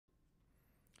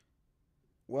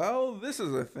Well, this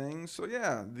is a thing. So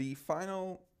yeah, the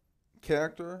final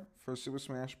character for Super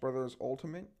Smash Bros.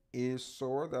 Ultimate is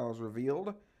Sora that was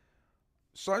revealed.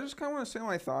 So I just kind of want to say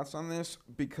my thoughts on this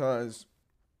because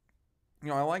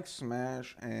I like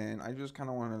Smash, and I just kind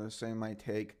of wanted to say my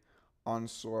take on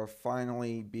Sora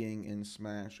finally being in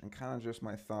Smash and kind of just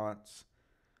my thoughts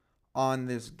on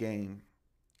this game.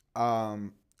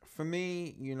 For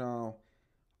me,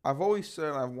 I've always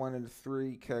said I've wanted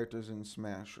three characters in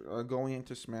Smash. Going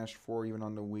into Smash 4, even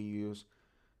on the Wii U's,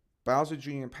 Bowser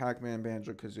Jr., Pac-Man,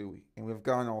 Banjo-Kazooie, and we've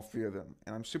gotten all three of them,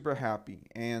 and I'm super happy.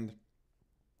 And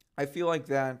I feel like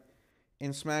that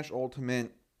in Smash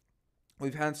Ultimate,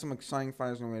 we've had some exciting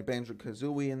fighters. We had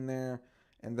Banjo-Kazooie in there,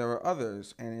 and there are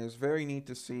others, and it was very neat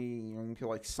to see. People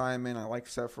like Simon. I like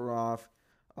Sephiroth.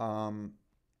 Um,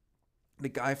 the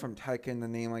guy from Tekken, the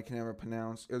name I can never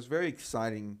pronounce. It was very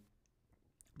exciting,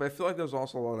 but I feel like there was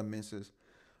also a lot of misses.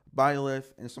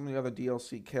 Byleth and some of the other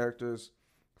DLC characters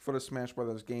for the Smash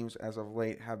Brothers games as of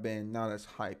late have been not as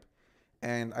hype.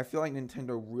 And I feel like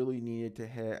Nintendo really needed to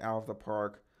hit out of the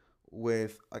park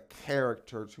with a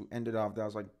character to end it off that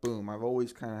was like, boom, I've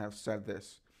always kind of have said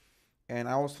this. And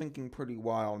I was thinking pretty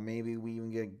wild. Maybe we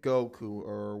even get Goku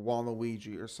or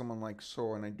Waluigi or someone like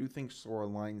Sora. And I do think Sora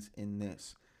lines in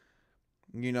this.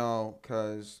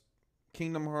 Because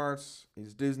Kingdom Hearts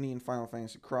is Disney and Final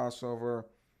Fantasy crossover.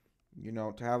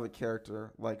 To have a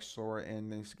character like Sora in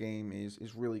this game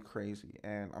is really crazy.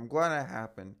 And I'm glad it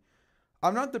happened.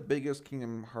 I'm not the biggest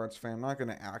Kingdom Hearts fan. I'm not going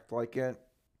to act like it.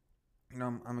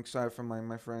 I'm excited for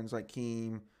my friends like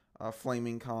Keem,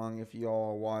 Flaming Kong. If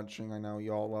y'all are watching, I know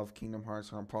y'all love Kingdom Hearts,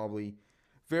 and I'm probably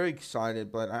very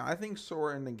excited. But I think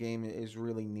Sora in the game is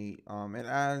really neat. It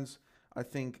adds, I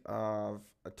think, of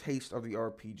a taste of the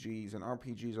RPGs, and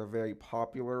RPGs are very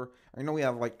popular. I know we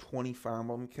have like 20 Fire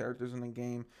Emblem characters in the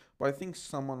game, but I think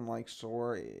someone like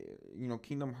Sora,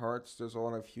 Kingdom Hearts, there's a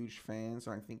lot of huge fans,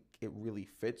 and I think it really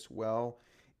fits well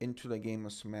into the game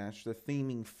of Smash. The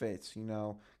theming fits.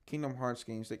 Kingdom Hearts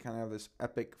games, they kind of have this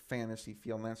epic fantasy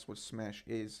feel, and that's what Smash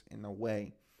is in a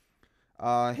way.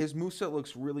 His moveset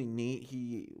looks really neat.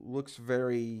 He looks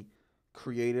very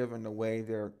creative in the way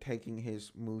they're taking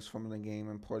his moves from the game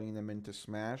and putting them into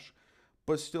Smash,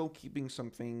 but still keeping some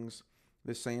things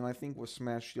the same. I think with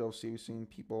Smash DLC, we've seen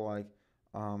people like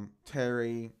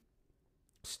Terry,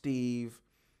 Steve,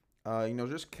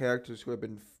 just characters who have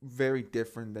been very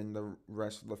different than the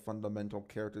rest of the fundamental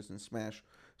characters in Smash.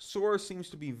 Sora seems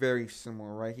to be very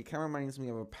similar, right? He kind of reminds me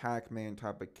of a Pac-Man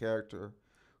type of character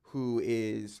who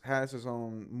has his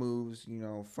own moves,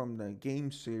 from the game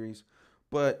series,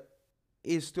 but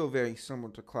is still very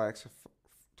similar to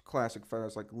classic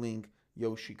fighters like Link,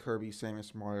 Yoshi, Kirby,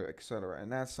 Samus, Mario, etc.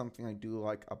 And that's something I do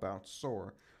like about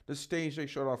Sora. The stage they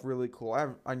showed off really cool.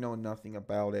 I know nothing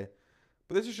about it,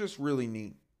 but this is just really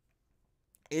neat.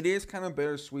 It is kind of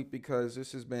bittersweet because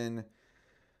this has been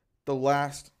the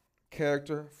last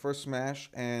character for Smash,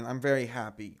 and I'm very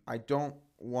happy. I don't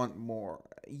want more.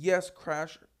 Yes,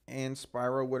 Crash and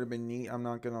Spyro would have been neat, I'm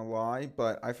not gonna lie,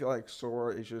 but I feel like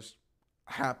Sora is just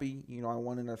happy. I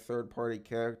wanted a third party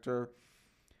character,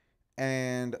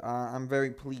 and I'm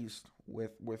very pleased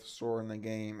with Sora in the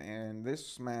game. And this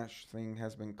Smash thing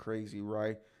has been crazy,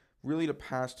 right? Really, the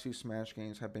past two Smash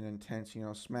games have been intense.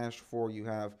 Smash 4, you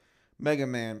have Mega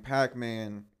Man, Pac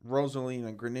Man,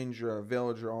 Rosalina, Greninja,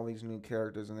 Villager, all these new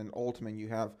characters. And then Ultimate, you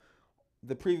have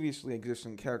the previously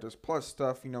existing characters plus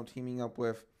stuff, teaming up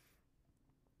with,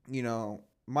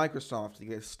 Microsoft to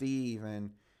get Steve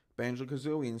and Banjo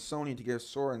Kazooie and Sony to get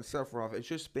Sora and Sephiroth. It's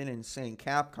just been insane.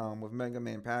 Capcom with Mega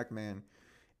Man, Pac Man.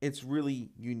 It's really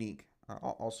unique.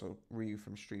 Also, Ryu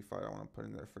from Street Fighter, I want to put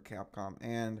in there for Capcom.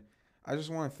 And I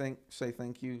just want to say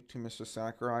thank you to Mr.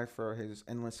 Sakurai for his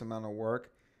endless amount of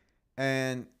work.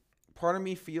 And part of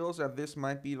me feels that this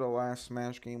might be the last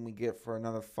Smash game we get for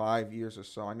another 5 years or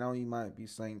so. I know you might be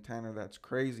saying, Tanner, that's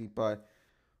crazy, but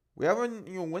we haven't,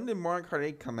 when did Mario Kart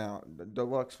 8 come out? The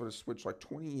Deluxe for the Switch, like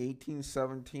 2018,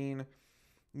 17.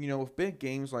 With big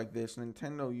games like this,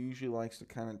 Nintendo usually likes to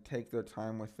kind of take their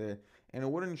time with it. And it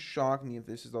wouldn't shock me if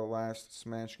this is the last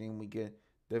Smash game we get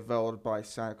developed by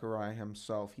Sakurai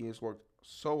himself. He has worked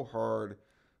so hard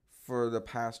for the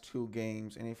past two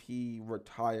games, and if he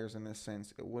retires in a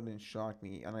sense, it wouldn't shock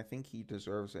me, and I think he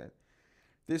deserves it.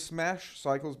 This Smash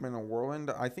cycle's been a whirlwind.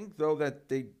 I think, though, that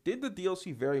they did the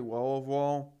DLC very well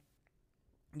overall.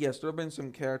 Yes, there have been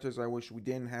some characters I wish we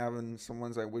didn't have and some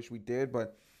ones I wish we did,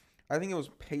 but I think it was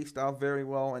paced out very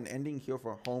well, and ending here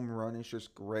for home run is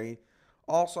just great.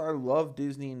 Also, I love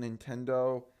Disney and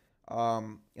Nintendo,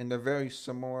 and they're very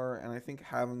similar, and I think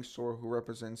having Sora who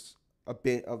represents a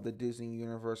bit of the Disney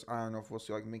universe. I don't know if we'll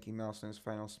see like Mickey Mouse in his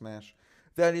final Smash.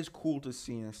 That is cool to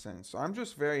see in a sense. So I'm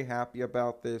just very happy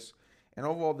about this, and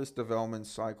overall this development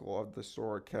cycle of the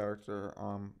Sora character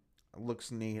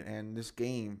looks neat, and this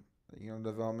game,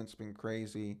 development's been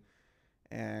crazy,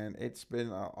 and it's been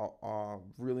a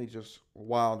really just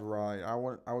wild ride.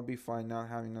 I would be fine not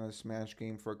having another Smash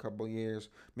game for a couple of years.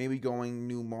 Maybe going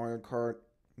new Mario Kart.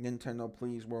 Nintendo,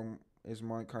 please, where is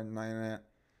Mario Kart 9 at?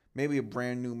 Maybe a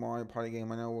brand new Mario Party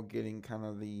game. I know we're getting kind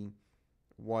of the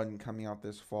one coming out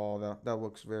this fall. That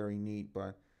looks very neat.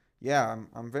 But yeah,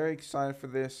 I'm very excited for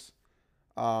this.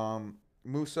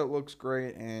 Moveset looks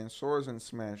great, and Sora's in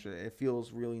Smash. It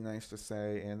feels really nice to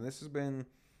say, and this has been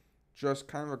just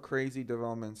kind of a crazy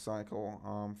development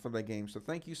cycle for the game. So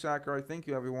thank you, Sakurai. Thank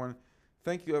you, everyone.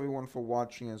 Thank you, everyone, for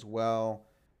watching as well.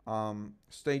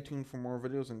 Stay tuned for more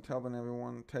videos. Until then,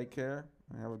 everyone, take care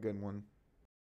and have a good one.